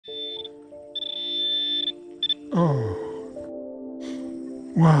Oh,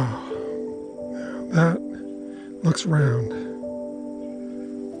 wow. That looks round.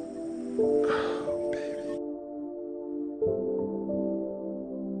 Oh, baby.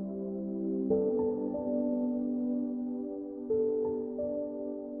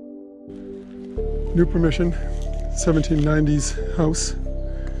 New permission, 1790s house.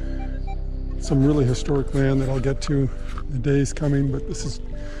 Some really historic land that I'll get to in the days coming, but this is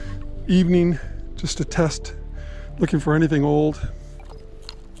evening, just a test, looking for anything old.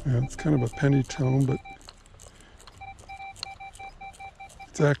 Yeah, it's kind of a penny tone, but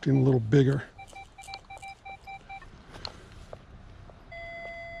it's acting a little bigger.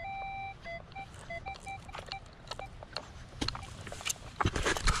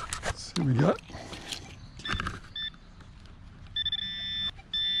 Let's see what we got.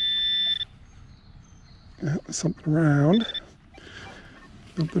 Yeah, something round.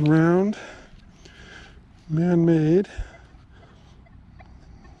 Something round. Man-made.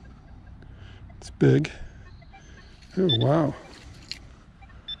 It's big. Oh, wow.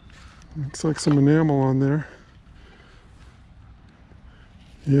 Looks like some enamel on there.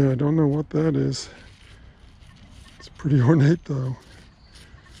 Yeah, I don't know what that is. It's pretty ornate though.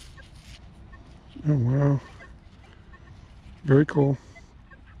 Oh, wow. Very cool.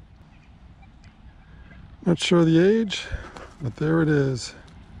 Not sure the age, but there it is.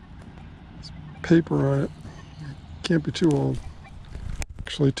 There's paper on it. Can't be too old.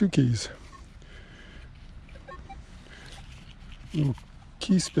 Actually, 2 keys. Little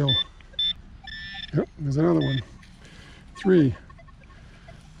key spill. Yep, there's another one. 3,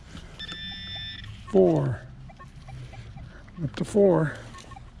 4, up to 4.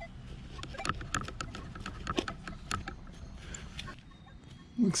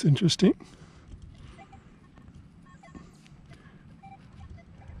 Looks interesting.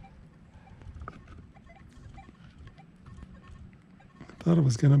 Thought it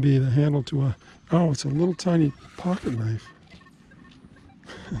was going to be the handle to a... Oh, it's a little tiny pocket knife.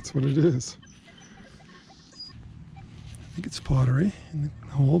 That's what it is. I think it's pottery in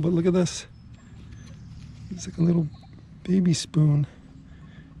the hole, but look at this. It's like a little baby spoon.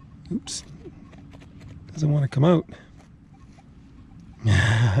 Oops. Doesn't want to come out.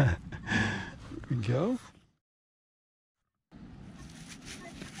 There we go.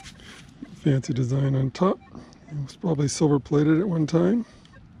 Fancy design on top. It was probably silver plated at one time.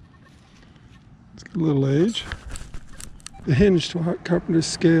 It's got a little age. The hinge to a carpenter's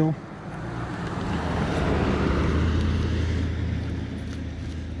scale.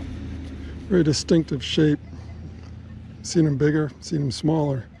 Very distinctive shape. Seen them bigger, seen them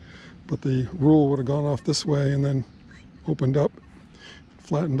smaller, but the rule would have gone off this way and then opened up,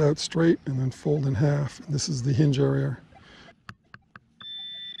 flattened out straight, and then fold in half. And this is the hinge area.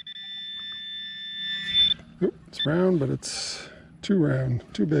 Oop, it's round, but it's too round,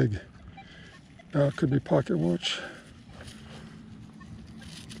 too big. It could be pocket watch.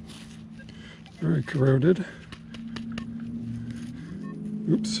 Very corroded.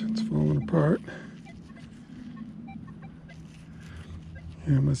 Oops, it's falling apart.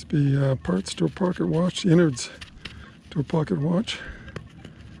 Yeah, it must be parts to a pocket watch, innards to a pocket watch.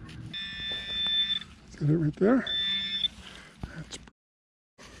 Is that it right there? That's...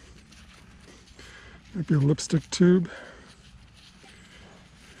 Might be a lipstick tube.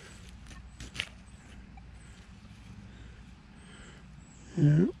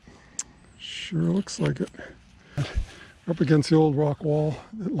 Yeah, sure looks like it. Up against the old rock wall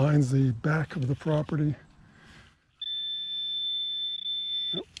that lines the back of the property.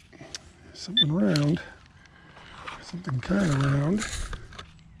 Oh, something round. Something kind of round.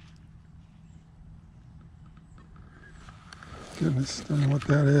 Goodness, don't know what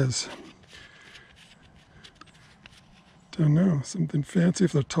that is. Don't know, something fancy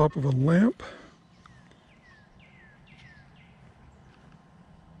for the top of a lamp.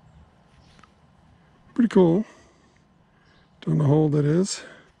 Pretty cool. Don't know how old it is.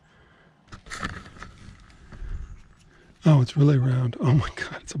 Oh, it's really round. Oh my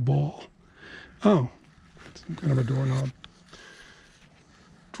God, it's a ball. Oh, some kind of a doorknob.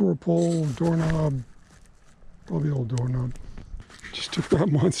 Drawer pull, doorknob, probably old doorknob. Just took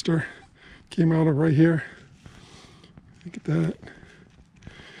that monster, came out of right here. Look at that.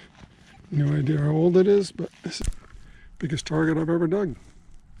 No idea how old it is, but this is the biggest target I've ever dug.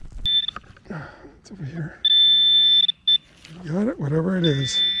 It's over here. Got it, whatever it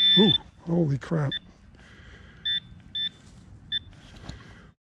is. Ooh, holy crap.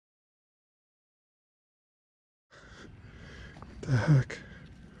 What the heck?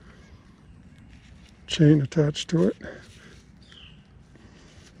 Chain attached to it.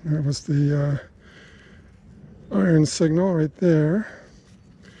 That was the iron signal right there.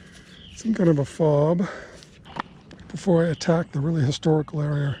 Some kind of a fob before I attack the really historical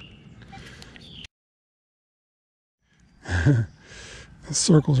area. The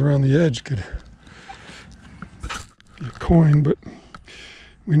circles around the edge could be a coin, but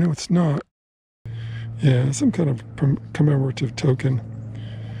we know it's not. Yeah, some kind of commemorative token.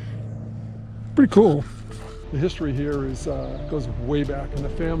 Pretty cool. The history here is goes way back, and the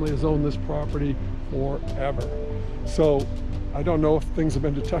family has owned this property forever. So I don't know if things have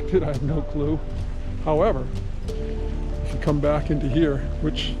been detected. I have no clue. However, if you come back into here,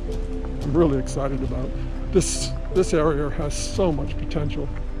 which I'm really excited about, this area has so much potential.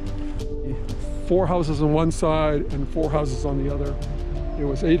 4 houses on one side and 4 houses on the other. There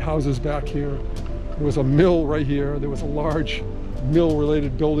was 8 houses back here. There was a mill right here. There was a large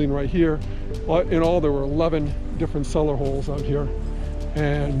mill-related building right here. In all, there were 11 different cellar holes out here.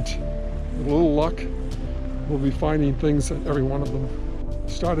 And with a little luck, we'll be finding things at every one of them.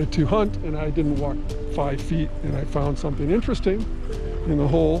 Started to hunt, and I didn't walk 5 feet, and I found something interesting in the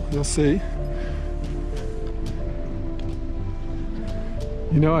hole. You'll see.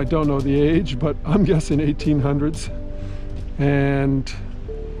 You know, I don't know the age, but I'm guessing 1800s. And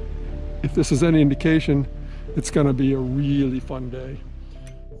if this is any indication, it's going to be a really fun day.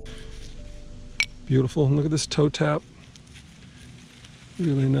 Beautiful. Look at this toe tap.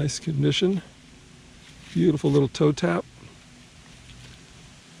 Really nice condition. Beautiful little toe tap.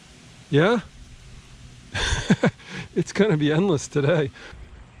 Yeah? It's going to be endless today.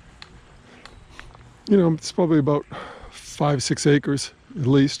 You know, it's probably about 5-6 acres at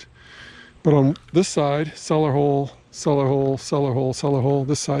least. But on this side, cellar hole, cellar hole, cellar hole, cellar hole.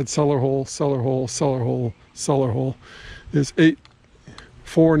 This side, cellar hole, cellar hole, cellar hole, cellar hole. There's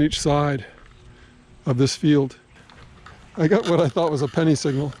 4 on each side of this field. I got what I thought was a penny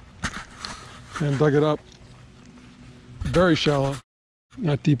signal and dug it up. Very shallow,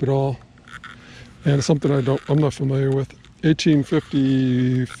 not deep at all. And it's something I'm not familiar with.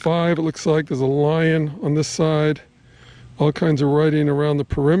 1855 it looks like. There's a lion on this side. All kinds of writing around the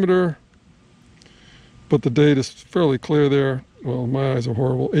perimeter. But the date is fairly clear there. Well, my eyes are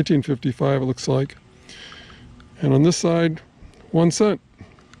horrible. 1855 it looks like. And on this side, 1 cent.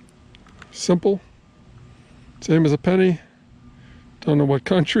 Simple. Same as a penny. Don't know what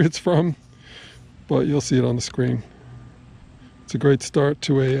country it's from, but you'll see it on the screen. It's a great start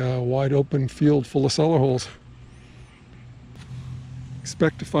to a wide open field full of cellar holes.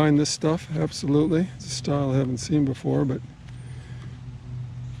 Expect to find this stuff, absolutely. It's a style I haven't seen before, but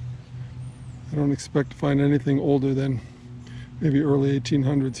I don't expect to find anything older than maybe early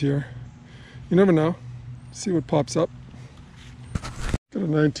 1800s here. You never know. See what pops up. Got a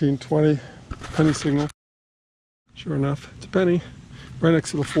 1920 penny signal. Sure enough, it's a penny. Right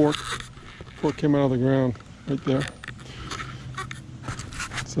next to the fork. The fork came out of the ground right there.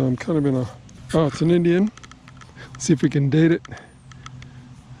 So I'm kind of in a... Oh, it's an Indian. Let's see if we can date it.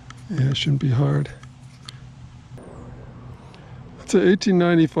 Yeah, it shouldn't be hard. It's a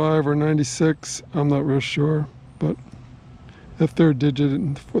 1895 or 96. I'm not real sure, but that third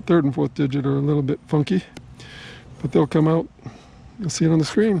and fourth digit are a little bit funky, but they'll come out. You'll see it on the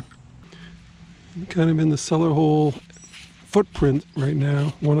screen. I'm kind of in the cellar hole footprint right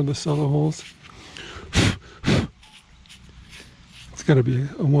now, one of the cellar holes. It's got to be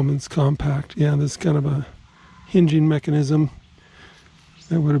a woman's compact. Yeah, there's kind of a hinging mechanism.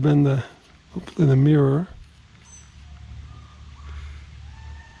 That would have been hopefully the mirror.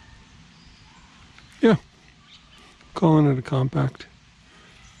 Yeah, calling it a compact.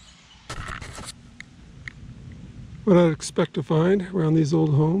 What I'd expect to find around these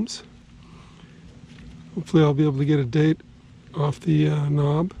old homes. Hopefully I'll be able to get a date off the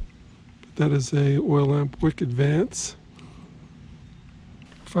knob. But that is a oil lamp wick advance.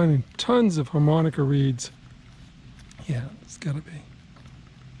 Finding tons of harmonica reeds. Yeah, it's got to be.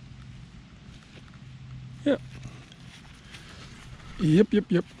 Yep.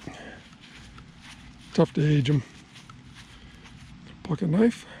 Yep. Tough to age them. Pocket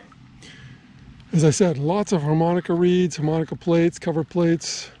knife. As I said, lots of harmonica reeds, harmonica plates, cover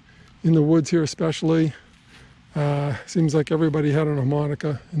plates, in the woods here especially. Seems like everybody had a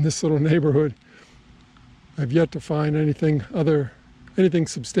harmonica in this little neighborhood. I've yet to find anything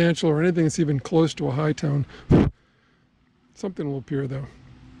substantial or anything that's even close to a high tone. Something will appear though.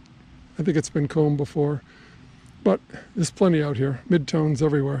 I think it's been combed before, but there's plenty out here, mid-tones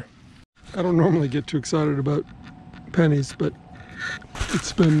everywhere. I don't normally get too excited about pennies, but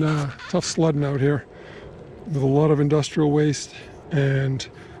it's been tough sledding out here with a lot of industrial waste and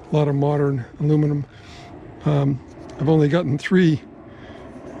a lot of modern aluminum. I've only gotten 3,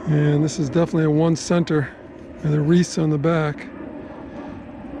 and this is definitely a 1 center. And the wreaths on the back.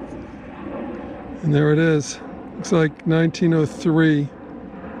 And there it is. Looks like 1903.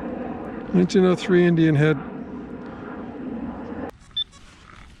 1903 Indian head.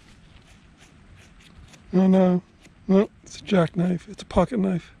 Oh no, no, it's a jackknife. It's a pocket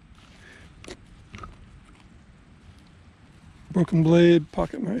knife. Broken blade,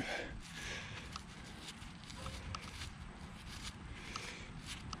 pocket knife.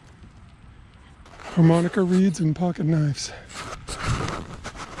 Harmonica reeds and pocket knives.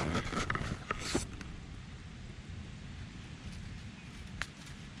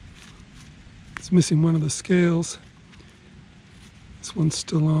 It's missing one of the scales. This one's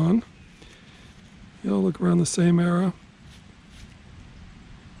still on. They all look around the same era.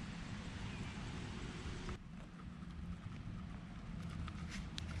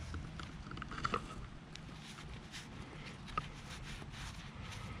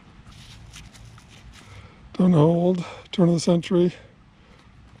 Don't know how old, turn of the century,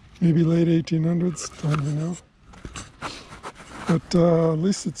 maybe late 1800s, don't even know. But at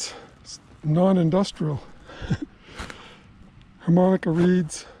least it's non-industrial. Harmonica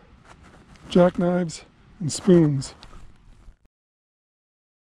reeds, jackknives, and spoons.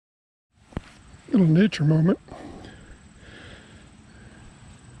 Little nature moment.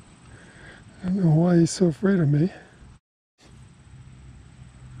 I don't know why he's so afraid of me.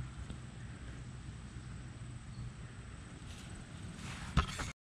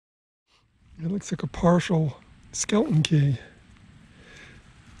 It looks like a partial skeleton key.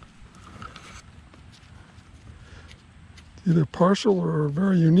 It's either partial or a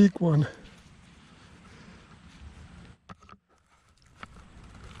very unique one.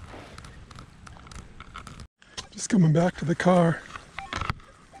 Just coming back to the car,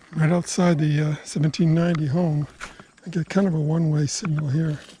 right outside the 1790 home. I get kind of a one-way signal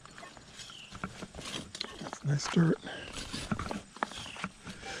here. That's nice dirt.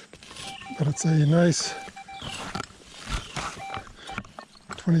 But it's a nice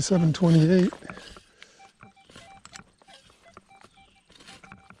 2728.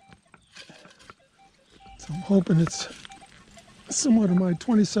 So I'm hoping it's similar to my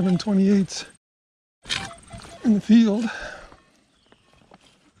 2728s in the field.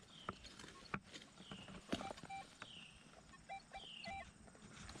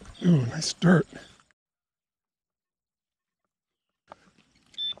 Ooh, nice dirt.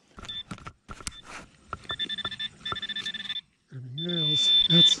 Nails.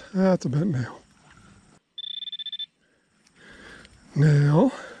 That's a bent nail.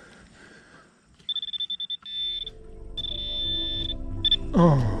 Nail.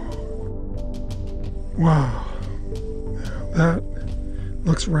 Oh. Wow. Now that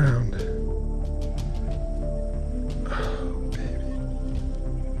looks round. Oh, baby.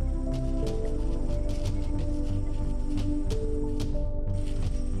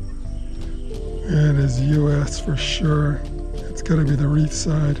 It is US for sure. It's got to be the reef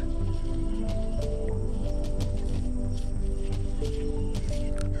side.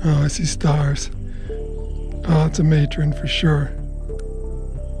 Oh, I see stars. Oh, it's a matron for sure.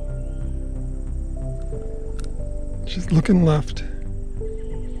 She's looking left.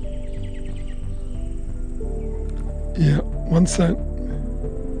 Yeah, 1 cent.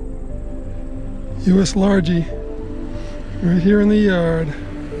 US Largie. Right here in the yard.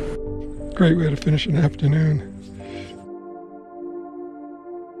 Great way to finish an afternoon.